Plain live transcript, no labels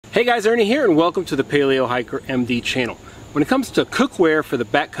Hey guys, Ernie here and welcome to the Paleo Hiker MD channel. When it comes to cookware for the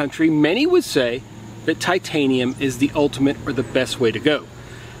backcountry, many would say that titanium is the ultimate or the best way to go.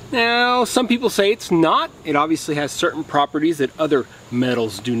 Now, some people say it's not. It obviously has certain properties that other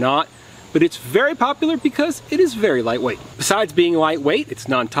metals do not, but it's very popular because it is very lightweight. Besides being lightweight, it's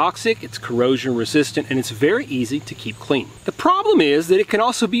non-toxic, it's corrosion resistant, and it's very easy to keep clean. The problem is that it can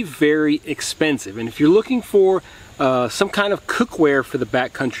also be very expensive, and if you're looking for some kind of cookware for the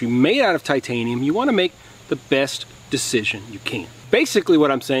backcountry made out of titanium, you want to make the best decision you can. Basically what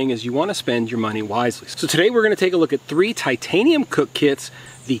I'm saying is you want to spend your money wisely. So today we're going to take a look at 3 titanium cook kits.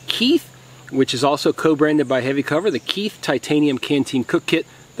 The Keith, which is also co-branded by Heavy Cover, the Keith Titanium Canteen Cook Kit,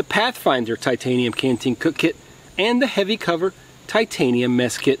 the Pathfinder Titanium Canteen Cook Kit, and the Heavy Cover Titanium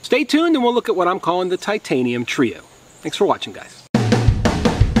Mess Kit. Stay tuned and we'll look at what I'm calling the Titanium Trio. Thanks for watching, guys.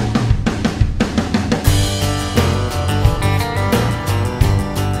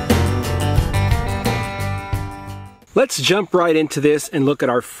 Let's jump right into this and look at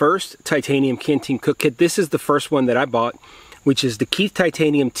our first Titanium Canteen Cook Kit. This is the first one that I bought, which is the Keith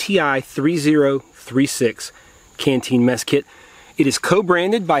Titanium TI 3036 Canteen Mess Kit. It is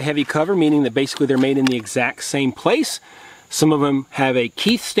co-branded by Heavy Cover, meaning that basically they're made in the exact same place. Some of them have a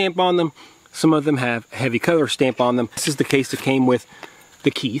Keith stamp on them, some of them have a Heavy Cover stamp on them. This is the case that came with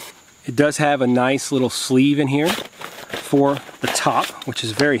the Keith. It does have a nice little sleeve in here for the top, which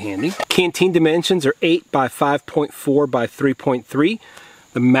is very handy. Canteen dimensions are 8 by 5.4 by 3.3.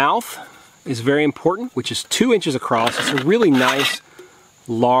 The mouth is very important, which is 2 inches across. It's a really nice,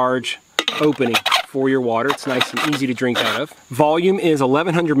 large opening for your water. It's nice and easy to drink out of. Volume is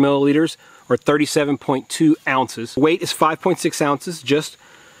 1,100 milliliters or 37.2 ounces. Weight is 5.6 ounces just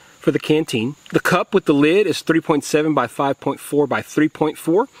for the canteen. The cup with the lid is 3.7 by 5.4 by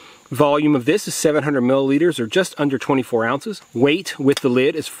 3.4. Volume of this is 700 milliliters or just under 24 ounces. Weight with the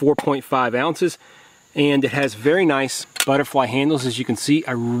lid is 4.5 ounces. And it has very nice butterfly handles. As you can see,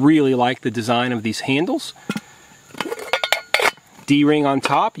 I really like the design of these handles. D-ring on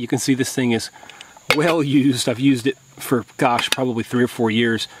top. You can see this thing is well used. I've used it for, gosh, probably 3 or 4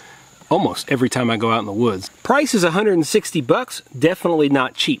 years. Almost every time I go out in the woods. Price is 160 bucks. Definitely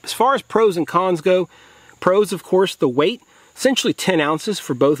not cheap. As far as pros and cons go, pros, of course, the weight. Essentially 10 ounces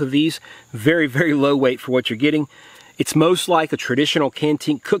for both of these. Very, very low weight for what you're getting. It's most like a traditional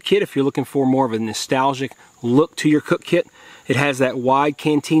canteen cook kit if you're looking for more of a nostalgic look to your cook kit. It has that wide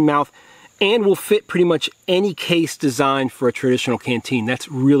canteen mouth and will fit pretty much any case designed for a traditional canteen. That's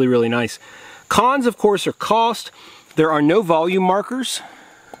really, really nice. Cons, of course, are cost. There are no volume markers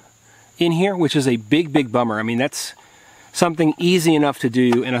in here, which is a big, big bummer. I mean, that's something easy enough to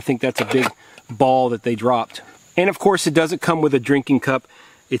do, and I think that's a big ball that they dropped. And of course, it doesn't come with a drinking cup.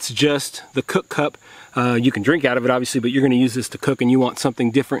 It's just the cook cup. You can drink out of it, obviously, but you're going to use this to cook and you want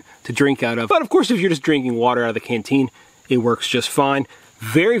something different to drink out of. But of course, if you're just drinking water out of the canteen, it works just fine.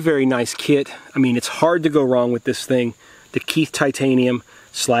 Very, very nice kit. I mean, it's hard to go wrong with this thing. The Keith Titanium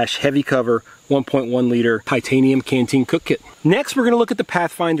 / Heavy Cover 1.1 liter Titanium Canteen Cook Kit. Next, we're going to look at the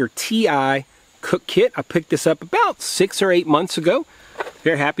Pathfinder TI Cook Kit. I picked this up about 6 or 8 months ago.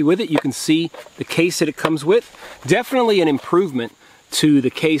 Very happy with it. You can see the case that it comes with. Definitely an improvement to the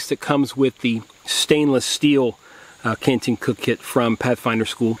case that comes with the stainless steel canteen cook kit from Pathfinder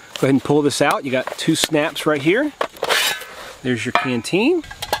School. Go ahead and pull this out. You got 2 snaps right here. There's your canteen,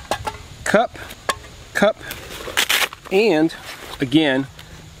 cup, and again,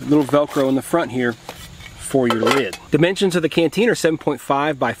 a little Velcro in the front here for your lid. Dimensions of the canteen are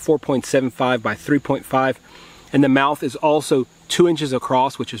 7.5 by 4.75 by 3.5, and the mouth is also 2 inches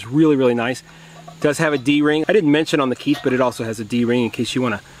across, which is really, really nice. It does have a D-ring. I didn't mention on the Keith, but it also has a D-ring in case you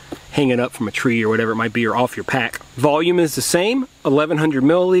want to hang it up from a tree or whatever it might be, or off your pack. Volume is the same, 1,100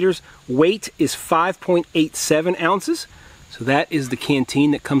 milliliters. Weight is 5.87 ounces. So that is the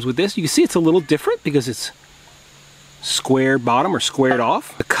canteen that comes with this. You can see it's a little different because it's square bottom or squared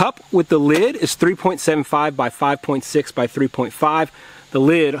off. The cup with the lid is 3.75 by 5.6 by 3.5. The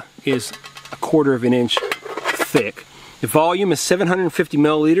lid is 1/4 of an inch thick. The volume is 750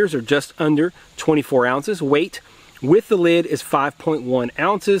 milliliters or just under 24 ounces. Weight with the lid is 5.1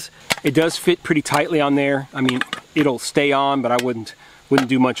 ounces. It does fit pretty tightly on there. I mean, it'll stay on, but I wouldn't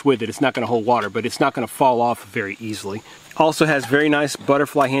do much with it. It's not going to hold water, but it's not going to fall off very easily. Also has very nice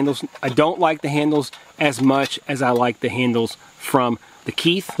butterfly handles. I don't like the handles as much as I like the handles from the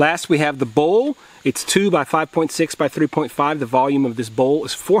Keith. Last, we have the bowl. It's 2 by 5.6 by 3.5. The volume of this bowl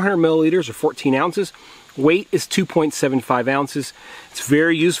is 400 milliliters or 14 ounces. Weight is 2.75 ounces. It's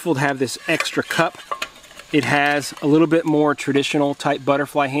very useful to have this extra cup. It has a little bit more traditional type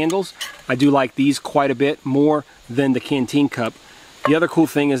butterfly handles. I do like these quite a bit more than the canteen cup. The other cool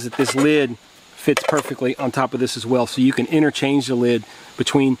thing is that this lid fits perfectly on top of this as well, so you can interchange the lid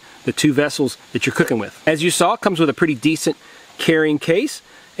between the two vessels that you're cooking with. As you saw, it comes with a pretty decent carrying case,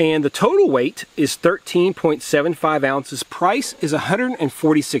 and the total weight is 13.75 ounces. Price is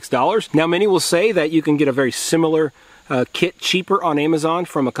 $146. Now, many will say that you can get a very similar kit cheaper on Amazon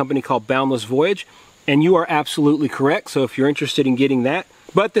from a company called Boundless Voyage, and you are absolutely correct. So if you're interested in getting that,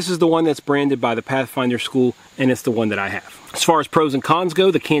 but this is the one that's branded by the Pathfinder School, and it's the one that I have. As far as pros and cons go,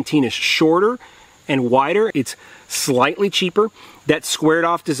 the canteen is shorter and wider. It's slightly cheaper. That squared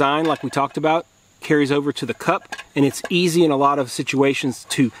off design, like we talked about, carries over to the cup, and it's easy in a lot of situations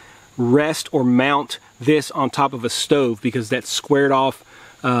to rest or mount this on top of a stove, because that squared off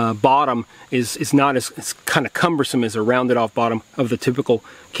bottom is not as, it's kind of cumbersome as a rounded off bottom of the typical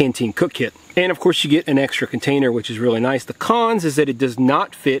canteen cook kit. And of course you get an extra container, which is really nice. The cons is that it does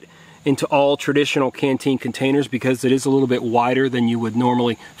not fit into all traditional canteen containers because it is a little bit wider than you would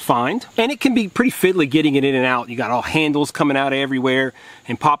normally find. And it can be pretty fiddly getting it in and out. You got all handles coming out everywhere,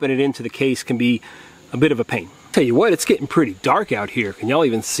 and popping it into the case can be a bit of a pain. Tell you what, it's getting pretty dark out here. Can y'all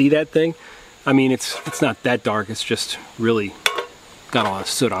even see that thing? I mean, it's not that dark, it's just really got a lot of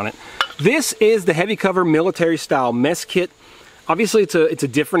soot on it. This is the heavy cover military style mess kit. Obviously it's a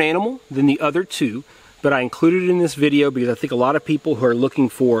different animal than the other two, but I included it in this video because I think a lot of people who are looking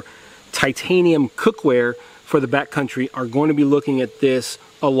for titanium cookware for the backcountry are going to be looking at this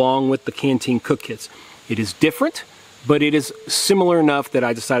along with the canteen cook kits. It is different, but it is similar enough that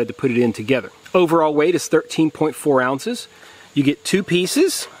I decided to put it in together. Overall weight is 13.4 ounces. You get two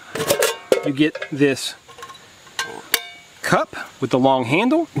pieces. You get this cup with the long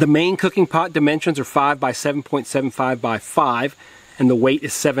handle. The main cooking pot dimensions are 5 by 7.75 by 5, and the weight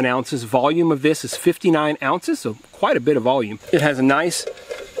is 7 ounces. Volume of this is 59 ounces, so quite a bit of volume. It has a nice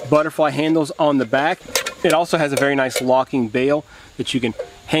butterfly handles on the back. It also has a very nice locking bail that you can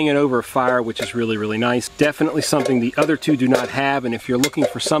hang it over a fire, which is really, really nice. Definitely something the other two do not have, and if you're looking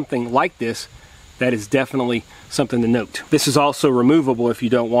for something like this, that is definitely something to note. This is also removable if you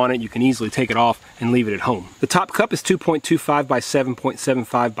don't want it. You can easily take it off and leave it at home. The top cup is 2.25 by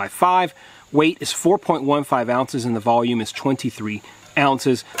 7.75 by 5. Weight is 4.15 ounces and the volume is 23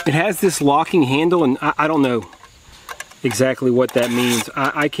 ounces. It has this locking handle, and I don't know exactly what that means.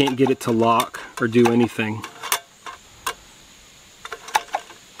 I can't get it to lock or do anything.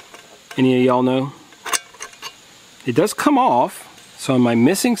 Any of y'all know? It does come off. So am I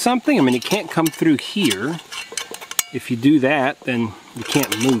missing something? I mean, it can't come through here. If you do that, then you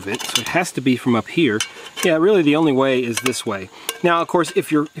can't move it. So it has to be from up here. Yeah, really the only way is this way. Now, of course,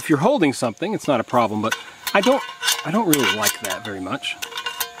 if you're holding something, it's not a problem, but I don't really like that very much.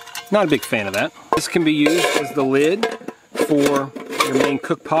 Not a big fan of that. This can be used as the lid for your main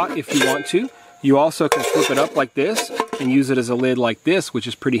cook pot if you want to. You also can flip it up like this and use it as a lid like this, which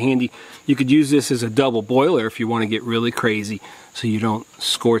is pretty handy. You could use this as a double boiler if you want to get really crazy so you don't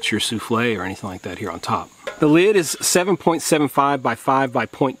scorch your souffle or anything like that here on top. The lid is 7.75 by 5 by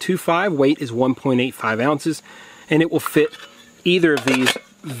 0.25. Weight is 1.85 ounces, and it will fit either of these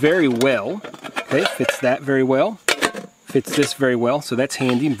very well. Okay, fits that very well. Fits this very well, so that's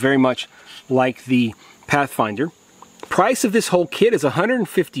handy, very much like the Pathfinder. Price of this whole kit is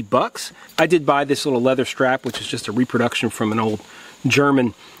 150 bucks. I did buy this little leather strap, which is just a reproduction from an old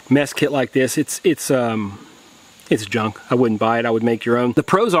German mess kit like this. It's junk. I wouldn't buy it. I would make your own. The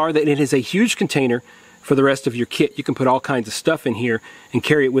pros are that it is a huge container for the rest of your kit. You can put all kinds of stuff in here and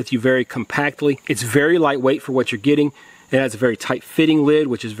carry it with you very compactly. It's very lightweight for what you're getting. It has a very tight fitting lid,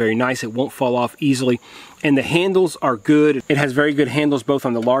 which is very nice. It won't fall off easily. And the handles are good. It has very good handles both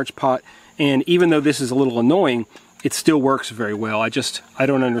on the large pot, and even though this is a little annoying, it still works very well. I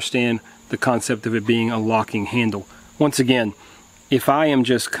don't understand the concept of it being a locking handle. Once again, if I am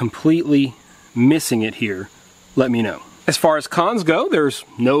just completely missing it here, let me know. As far as cons go, there's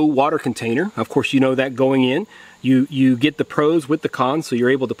no water container. Of course, you know that going in. You get the pros with the cons, so you're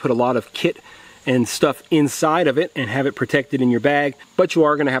able to put a lot of kit and stuff inside of it and have it protected in your bag, but you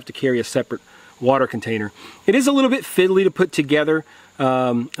are going to have to carry a separate water container. It is a little bit fiddly to put together.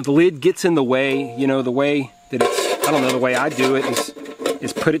 The lid gets in the way, you know, the way that it's, I don't know, the way I do it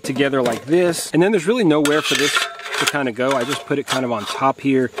is put it together like this, and then there's really nowhere for this to kind of go. I just put it kind of on top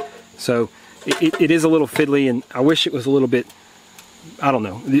here, so it is a little fiddly, and I wish it was a little bit, I don't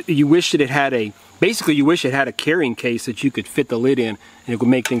know, you wish that it had a, basically you wish it had a carrying case that you could fit the lid in, and it would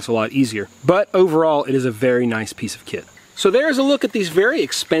make things a lot easier. But overall, it is a very nice piece of kit. So there's a look at these very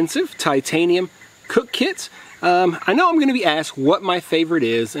expensive titanium cook kits. I know I'm going to be asked what my favorite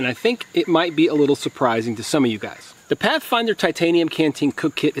is, and I think it might be a little surprising to some of you guys. The Pathfinder Titanium Canteen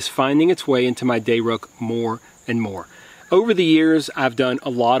Cook Kit is finding its way into my Dayruck more and more. Over the years, I've done a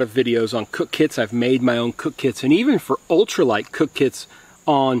lot of videos on cook kits. I've made my own cook kits, and even for ultralight cook kits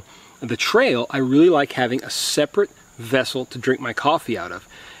on the trail, I really like having a separate vessel to drink my coffee out of.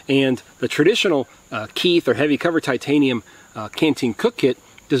 And the traditional Keith or heavy cover titanium canteen cook kit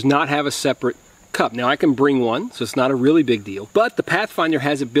does not have a separate cup. Now I can bring one, so it's not a really big deal, but the Pathfinder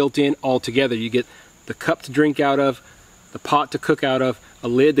has it built in all together. You get the cup to drink out of, the pot to cook out of, a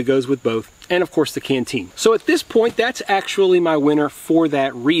lid that goes with both, and of course the canteen. So at this point, that's actually my winner for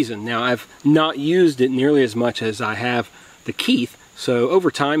that reason. Now I've not used it nearly as much as I have the Keith, so over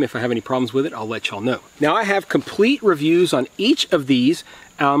time, if I have any problems with it, I'll let y'all know. Now I have complete reviews on each of these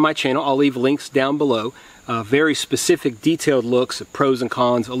on my channel. I'll leave links down below. Very specific, detailed looks at pros and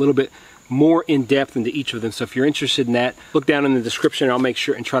cons, a little bit more in depth into each of them. So if you're interested in that, look down in the description. I'll make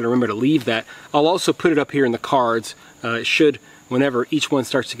sure and try to remember to leave that. I'll also put it up here in the cards. It should, whenever each one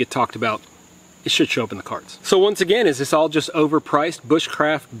starts to get talked about, it should show up in the cards. So once again, is this all just overpriced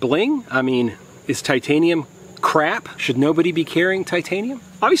bushcraft bling? I mean, is titanium crap? Should nobody be carrying titanium?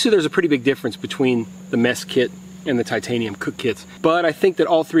 Obviously there's a pretty big difference between the mess kit and the titanium cook kits, but I think that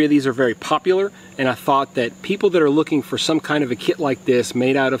all three of these are very popular, and I thought that people that are looking for some kind of a kit like this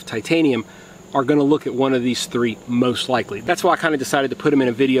made out of titanium are going to look at one of these three most likely. That's why I kind of decided to put them in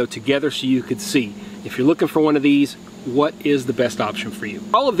a video together so you could see, if you're looking for one of these, what is the best option for you.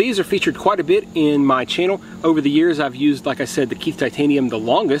 All of these are featured quite a bit in my channel. Over the years I've used, like I said, the Keith Titanium the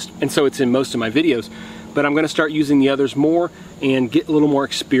longest, and so it's in most of my videos, but I'm going to start using the others more and get a little more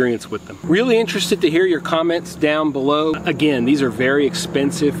experience with them. Really interested to hear your comments down below. Again, these are very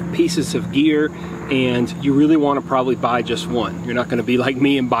expensive pieces of gear, and you really want to probably buy just one. You're not going to be like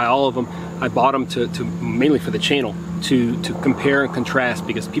me and buy all of them. I bought them to mainly for the channel, to compare and contrast,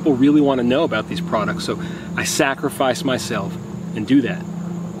 because people really want to know about these products. So I sacrifice myself and do that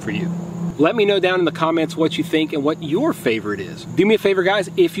for you. Let me know down in the comments what you think and what your favorite is. Do me a favor, guys,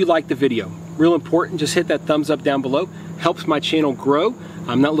 if you like the video, real important, just hit that thumbs up down below. Helps my channel grow.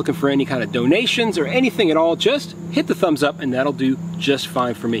 I'm not looking for any kind of donations or anything at all. Just hit the thumbs up and that'll do just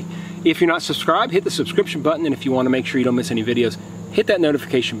fine for me. If you're not subscribed, hit the subscription button, and if you want to make sure you don't miss any videos, hit that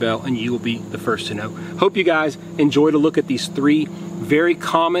notification bell and you will be the first to know. Hope you guys enjoyed a look at these three very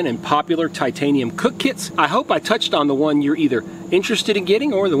common and popular titanium cook kits. I hope I touched on the one you're either interested in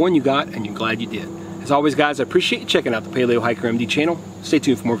getting or the one you got and you're glad you did. As always, guys, I appreciate you checking out the Paleo Hiker MD channel. Stay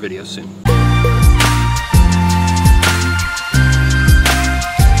tuned for more videos soon.